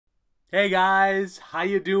Hey guys, how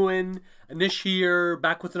you doing? Anish here,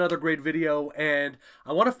 back with another great video, and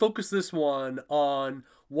I want to focus this one on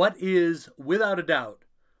what is, without a doubt,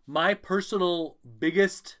 my personal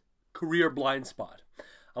biggest career blind spot.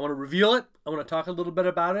 I want to reveal it, I want to talk a little bit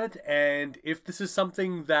about it, and if this is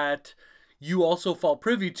something that you also fall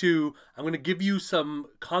privy to, I'm going to give you some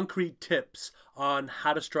concrete tips on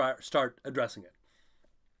how to start addressing it.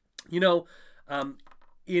 You know, um,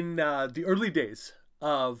 in the early days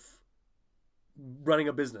of running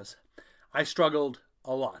a business, I struggled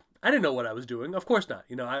a lot. I didn't know what I was doing. Of course not.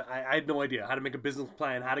 I had no idea how to make a business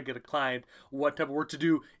plan, how to get a client, what type of work to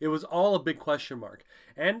do. It was all a big question mark.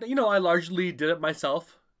 And, I largely did it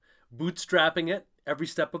myself, bootstrapping it every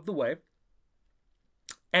step of the way.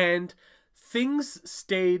 And things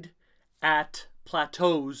stayed at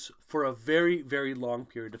plateaus for a very, very long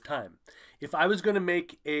period of time. If I was going to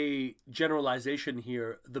make a generalization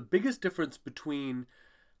here, the biggest difference between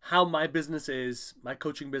how my business is, my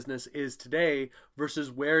coaching business is today versus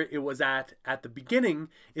where it was at the beginning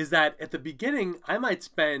is that at the beginning, I might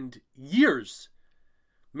spend years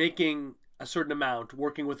making a certain amount,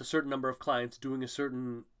 working with a certain number of clients, doing a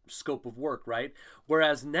certain scope of work, right?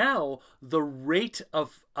 Whereas now the rate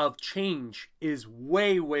of change is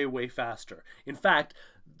way, way, way faster. In fact,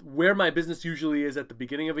 where my business usually is at the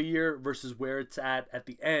beginning of a year versus where it's at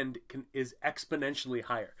the end is exponentially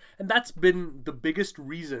higher. And that's been the biggest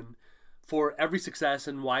reason for every success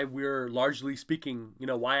and why we're largely speaking,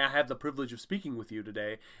 why I have the privilege of speaking with you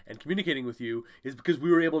today and communicating with you is because we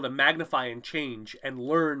were able to magnify and change and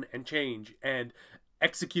learn and change and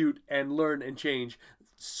execute and learn and change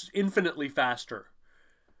infinitely faster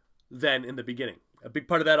than in the beginning. A big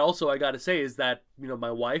part of that also, I got to say, is that,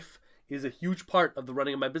 my wife is a huge part of the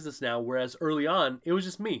running of my business now, whereas early on it was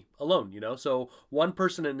just me alone, So one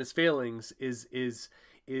person and his failings is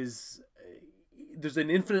there's an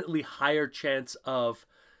infinitely higher chance of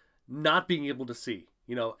not being able to see,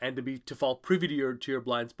 and to fall privy to your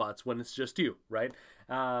blind spots when it's just you, right?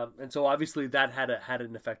 And so obviously that had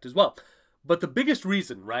an effect as well. But the biggest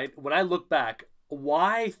reason, right, when I look back,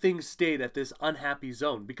 why things stayed at this unhappy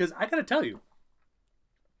zone, because I got to tell you,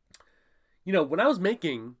 when I was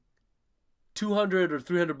making 200 or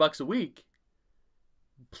 300 bucks a week,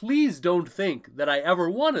 please don't think that I ever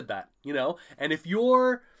wanted that, And if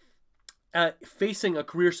you're facing a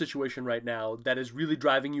career situation right now that is really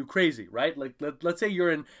driving you crazy, right? Like let's say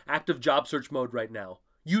you're in active job search mode right now.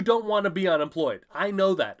 You don't want to be unemployed. I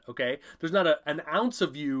know that, okay? There's not an ounce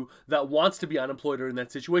of you that wants to be unemployed or in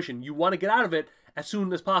that situation. You want to get out of it as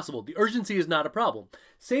soon as possible. The urgency is not a problem.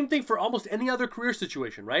 Same thing for almost any other career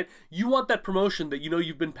situation, right? You want that promotion that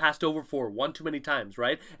you've been passed over for one too many times,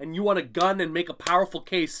 right? And you want to gun and make a powerful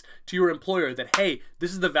case to your employer that, hey,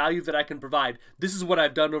 this is the value that I can provide. This is what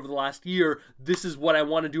I've done over the last year. This is what I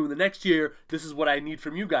want to do in the next year. This is what I need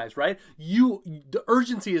from you guys, right? The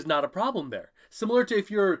urgency is not a problem there. Similar to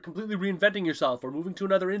if you're completely reinventing yourself or moving to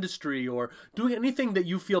another industry or doing anything that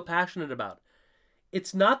you feel passionate about.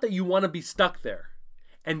 It's not that you want to be stuck there.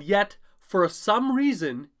 And yet, for some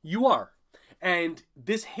reason, you are. And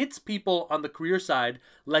this hits people on the career side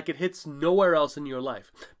like it hits nowhere else in your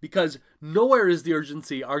life. Because nowhere is the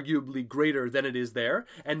urgency arguably greater than it is there,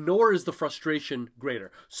 and nor is the frustration greater.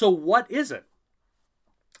 So what is it?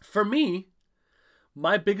 For me,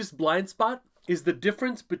 my biggest blind spot is the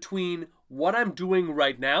difference between what I'm doing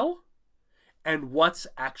right now and what's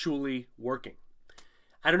actually working.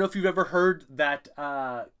 I don't know if you've ever heard that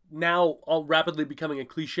now all rapidly becoming a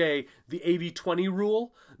cliche, the 80-20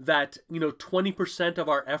 rule, that 20% of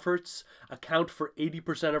our efforts account for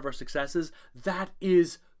 80% of our successes. That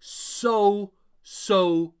is so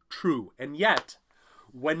true. And yet,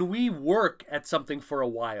 when we work at something for a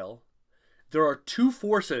while, there are two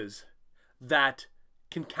forces that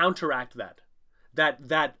can counteract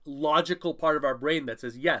that logical part of our brain that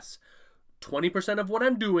says, yes, 20% of what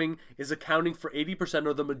I'm doing is accounting for 80%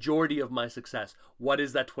 or the majority of my success. What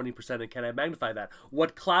is that 20% and can I magnify that?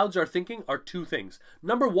 What clouds are thinking are two things.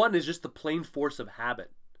 Number one is just the plain force of habit.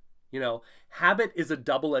 Habit is a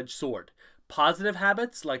double-edged sword. Positive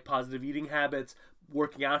habits, like positive eating habits,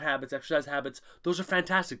 working out habits, exercise habits, those are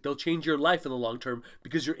fantastic. They'll change your life in the long term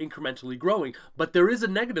because you're incrementally growing. But there is a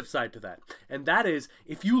negative side to that. And that is,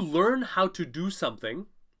 if you learn how to do something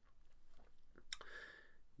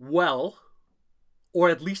well, or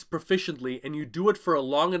at least proficiently, and you do it for a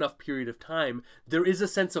long enough period of time, there is a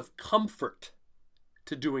sense of comfort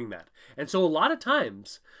to doing that. And so a lot of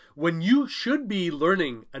times when you should be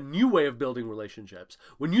learning a new way of building relationships,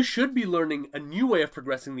 when you should be learning a new way of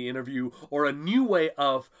progressing the interview, or a new way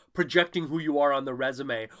of projecting who you are on the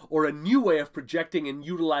resume, or a new way of projecting and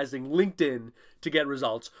utilizing LinkedIn to get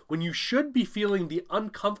results, when you should be feeling the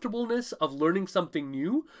uncomfortableness of learning something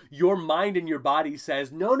new, your mind and your body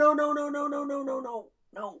says, no, no, no, no, no, no, no, no, no,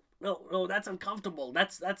 no. No, that's uncomfortable.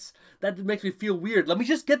 That makes me feel weird. Let me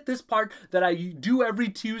just get this part that I do every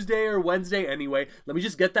Tuesday or Wednesday anyway. Let me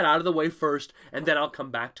just get that out of the way first, and then I'll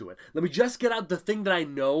come back to it. Let me just get out the thing that I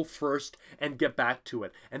know first and get back to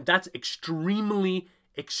it. And that's extremely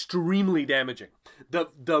damaging.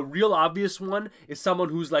 The real obvious one is someone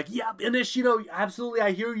who's like, yeah, Anish, absolutely,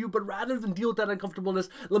 I hear you, but rather than deal with that uncomfortableness,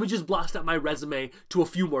 let me just blast out my resume to a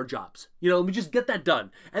few more jobs. Let me just get that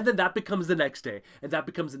done. And then that becomes the next day, and that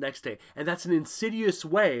becomes the next day. And that's an insidious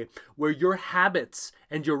way where your habits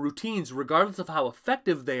and your routines, regardless of how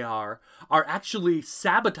effective they are actually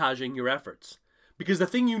sabotaging your efforts. Because the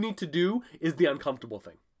thing you need to do is the uncomfortable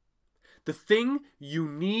thing. The thing you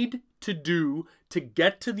need to do to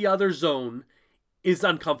get to the other zone is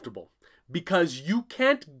uncomfortable, because you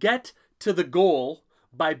can't get to the goal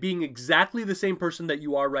by being exactly the same person that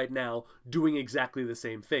you are right now, doing exactly the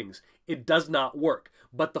same things. It does not work.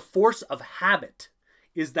 But the force of habit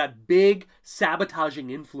is that big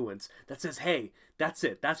sabotaging influence that says, hey, that's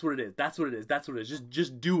it. That's what it is. That's what it is. That's what it is.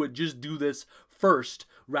 Just do it. Just do this first,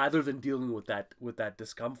 rather than dealing with that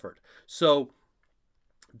discomfort. So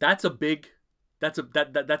that's a big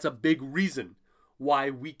reason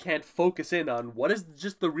why we can't focus in on what is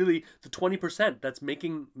just the 20% that's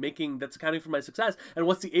that's accounting for my success, and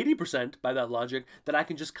what's the 80% by that logic that I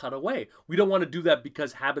can just cut away. We don't want to do that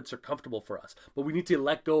because habits are comfortable for us, but we need to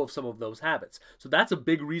let go of some of those habits. So that's a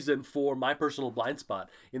big reason for my personal blind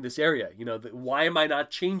spot in this area. Why am I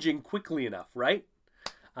not changing quickly enough, right?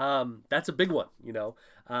 That's a big one,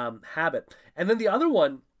 habit. And then the other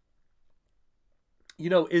one,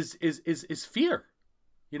 is fear.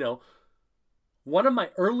 One of my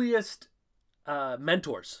earliest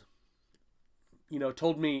mentors,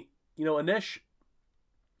 told me, Anish,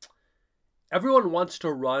 everyone wants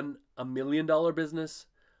to run $1 million business,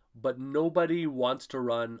 but nobody wants to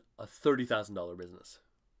run a $30,000 business.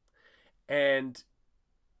 And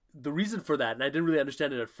the reason for that, and I didn't really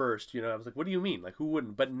understand it at first, I was like, what do you mean? Like, who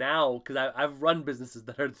wouldn't? But now, because I've run businesses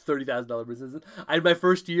that are $30,000 businesses, my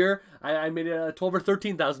first year, I made $12,000 or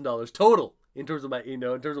 $13,000 total in terms of my, in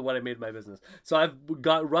terms of what I made in my business. So I've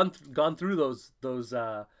gone through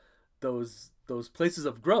those places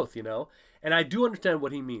of growth, and I do understand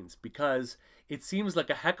what he means, because it seems like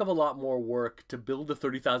a heck of a lot more work to build a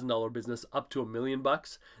 $30,000 business up to $1 million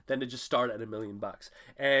than to just start at $1 million.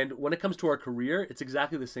 And when it comes to our career, it's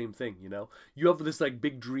exactly the same thing. You have this like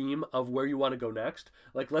big dream of where you want to go next.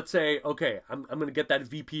 Like, let's say, okay, I'm going to get that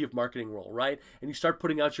VP of marketing role, right? And you start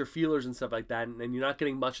putting out your feelers and stuff like that, and you're not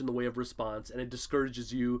getting much in the way of response, and it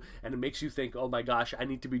discourages you, and it makes you think, oh my gosh, I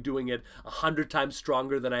need to be doing it 100 times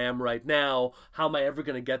stronger than I am right now. How am I ever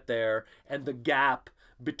going to get there? And the gap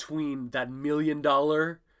between that $1 million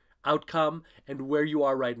outcome and where you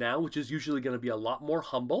are right now, which is usually going to be a lot more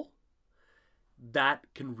humble, that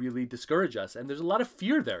can really discourage us. And there's a lot of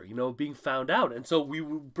fear there, being found out. And so we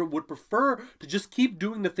would prefer to just keep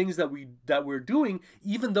doing the things that we're doing,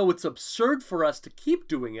 even though it's absurd for us to keep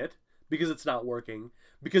doing it because it's not working,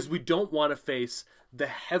 because we don't want to face the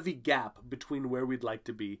heavy gap between where we'd like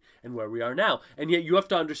to be and where we are now. And yet you have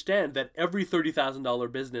to understand that every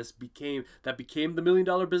 $30,000 business became the $1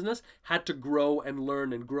 million business had to grow and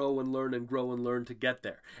learn and grow and learn and grow and learn to get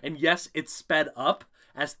there. And yes, it sped up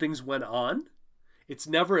as things went on. It's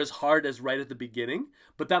never as hard as right at the beginning,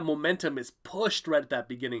 but that momentum is pushed right at that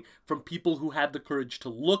beginning from people who had the courage to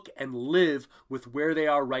look and live with where they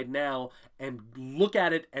are right now and look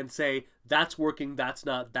at it and say, that's working, that's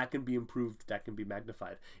not, that can be improved, that can be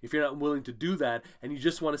magnified. If you're not willing to do that and you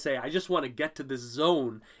just want to say, I just want to get to this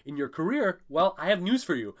zone in your career, well, I have news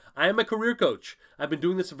for you. I am a career coach. I've been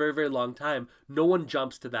doing this a very, very long time. No one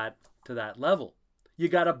jumps to that level. You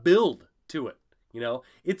got to build to it.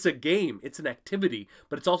 It's a game, it's an activity,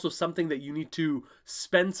 but it's also something that you need to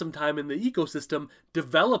spend some time in the ecosystem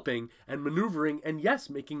developing and maneuvering, and yes,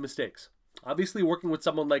 making mistakes. Obviously, working with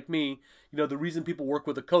someone like me, the reason people work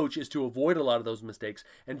with a coach is to avoid a lot of those mistakes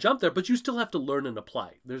and jump there, but you still have to learn and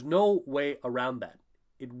apply. There's no way around that.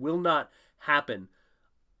 It will not happen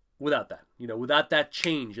without that, without that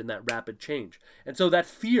change and that rapid change. And so that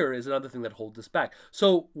fear is another thing that holds us back.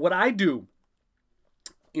 So what I do,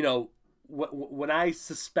 when I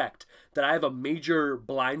suspect that I have a major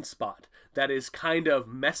blind spot that is kind of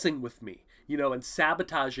messing with me, and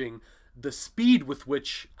sabotaging the speed with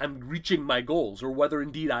which I'm reaching my goals, or whether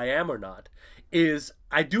indeed I am or not, is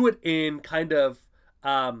I do it in kind of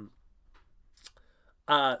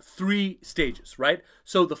 3 stages, right?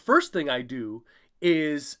 So the first thing I do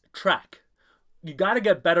is track. You got to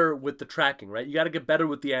get better with the tracking, right? You got to get better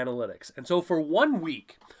with the analytics. And so for 1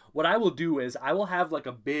 week, what I will do is I will have like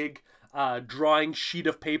a big drawing sheet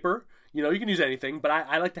of paper. You know, you can use anything, but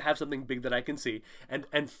I like to have something big that I can see.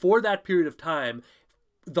 And for that period of time,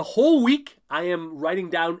 the whole week, I am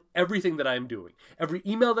writing down everything that I am doing. Every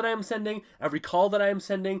email that I am sending, every call that I am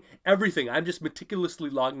sending, everything. I'm just meticulously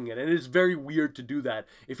logging it. And it is very weird to do that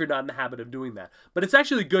if you're not in the habit of doing that. But it's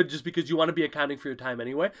actually good just because you want to be accounting for your time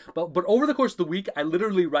anyway. But over the course of the week, I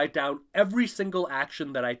literally write down every single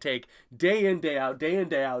action that I take day in, day out, day in,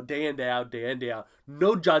 day out, day in, day out, day in, day out.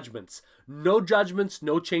 No judgments. No judgments,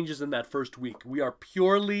 no changes in that first week. We are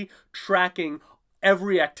purely tracking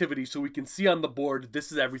every activity so we can see on the board,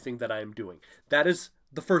 this is everything that I am doing. That is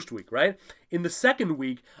the first week, right? In the second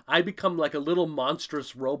week, I become like a little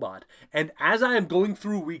monstrous robot. And as I am going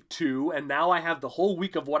through week 2, and now I have the whole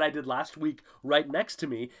week of what I did last week right next to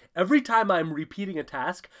me, every time I'm repeating a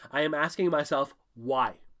task, I am asking myself,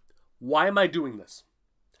 why? Why am I doing this?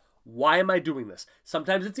 Why am I doing this?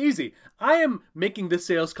 Sometimes it's easy. I am making this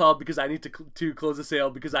sales call because I need to close a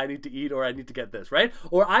sale, because I need to eat, or I need to get this, right?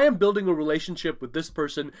 Or I am building a relationship with this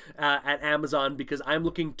person at Amazon because I'm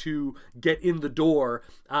looking to get in the door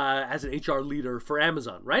as an HR leader for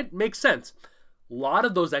Amazon, right? Makes sense. A lot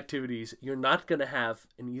of those activities you're not going to have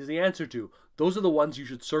an easy answer to. Those are the ones you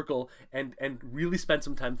should circle and really spend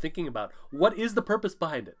some time thinking about. What is the purpose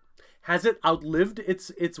behind it? Has it outlived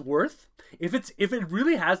its worth? If it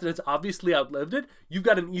really has, and it's obviously outlived it, you've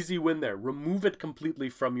got an easy win there. Remove it completely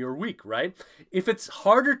from your week, right? If it's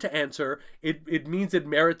harder to answer, it means it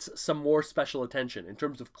merits some more special attention in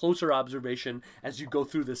terms of closer observation as you go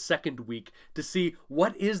through the second week to see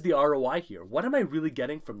what is the ROI here? What am I really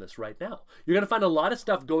getting from this right now? You're going to find a lot of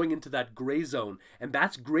stuff going into that gray zone, and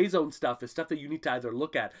that's gray zone stuff is stuff that you need to either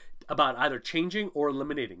look at about either changing or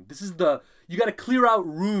eliminating. You got to clear out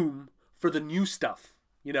room for the new stuff,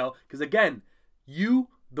 you know, because again,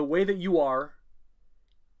 the way that you are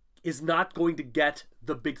is not going to get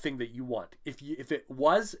the big thing that you want. If it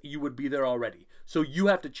was, you would be there already. So you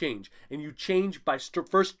have to change, and you change by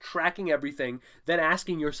first tracking everything, then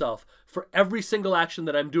asking yourself for every single action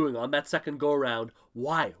that I'm doing on that second go around,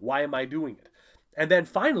 why? Why am I doing it? And then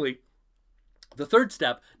finally, the third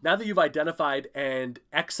step, now that you've identified and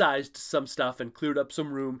excised some stuff and cleared up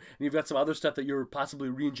some room, and you've got some other stuff that you're possibly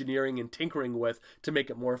re-engineering and tinkering with to make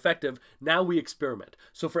it more effective, now we experiment.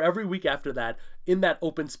 So for every week after that, in that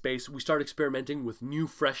open space, we start experimenting with new,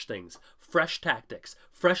 fresh things, fresh tactics,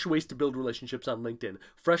 fresh ways to build relationships on LinkedIn,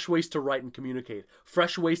 fresh ways to write and communicate,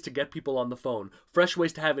 fresh ways to get people on the phone, fresh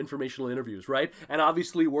ways to have informational interviews, right? And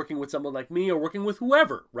obviously working with someone like me or working with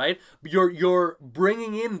whoever, right? You're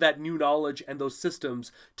bringing in that new knowledge and those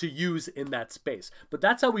systems to use in that space. But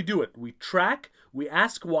that's how we do it. We track, we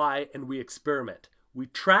ask why, and we experiment. We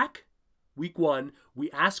track week 1, we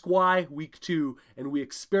ask why week 2, and we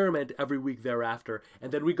experiment every week thereafter.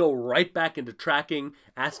 And then we go right back into tracking,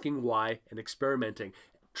 asking why, and experimenting.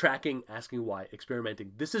 Tracking, asking why,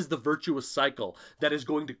 experimenting. This is the virtuous cycle that is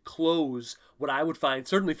going to close what I would find,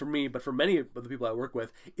 certainly for me, but for many of the people I work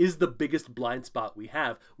with, is the biggest blind spot we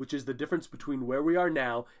have, which is the difference between where we are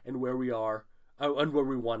now and where we are and where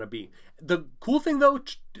we want to be. The cool thing though,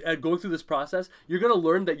 going through this process, you're going to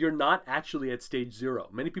learn that you're not actually at stage 0.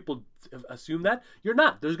 Many people assume that. You're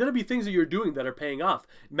not. There's going to be things that you're doing that are paying off.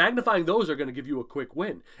 Magnifying those are going to give you a quick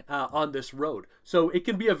win on this road. So it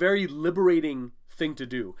can be a very liberating thing to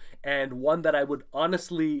do, and one that I would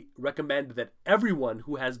honestly recommend that everyone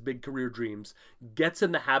who has big career dreams gets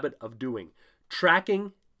in the habit of doing.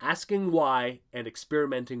 Tracking, asking why, and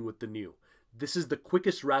experimenting with the new. This is the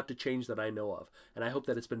quickest route to change that I know of, and I hope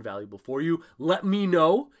that it's been valuable for you. Let me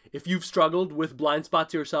know if you've struggled with blind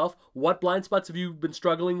spots yourself. What blind spots have you been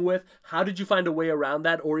struggling with? How did you find a way around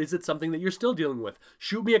that, or is it something that you're still dealing with?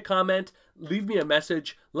 Shoot me a comment, leave me a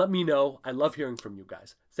message, let me know. I love hearing from you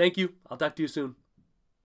guys. Thank you. I'll talk to you soon.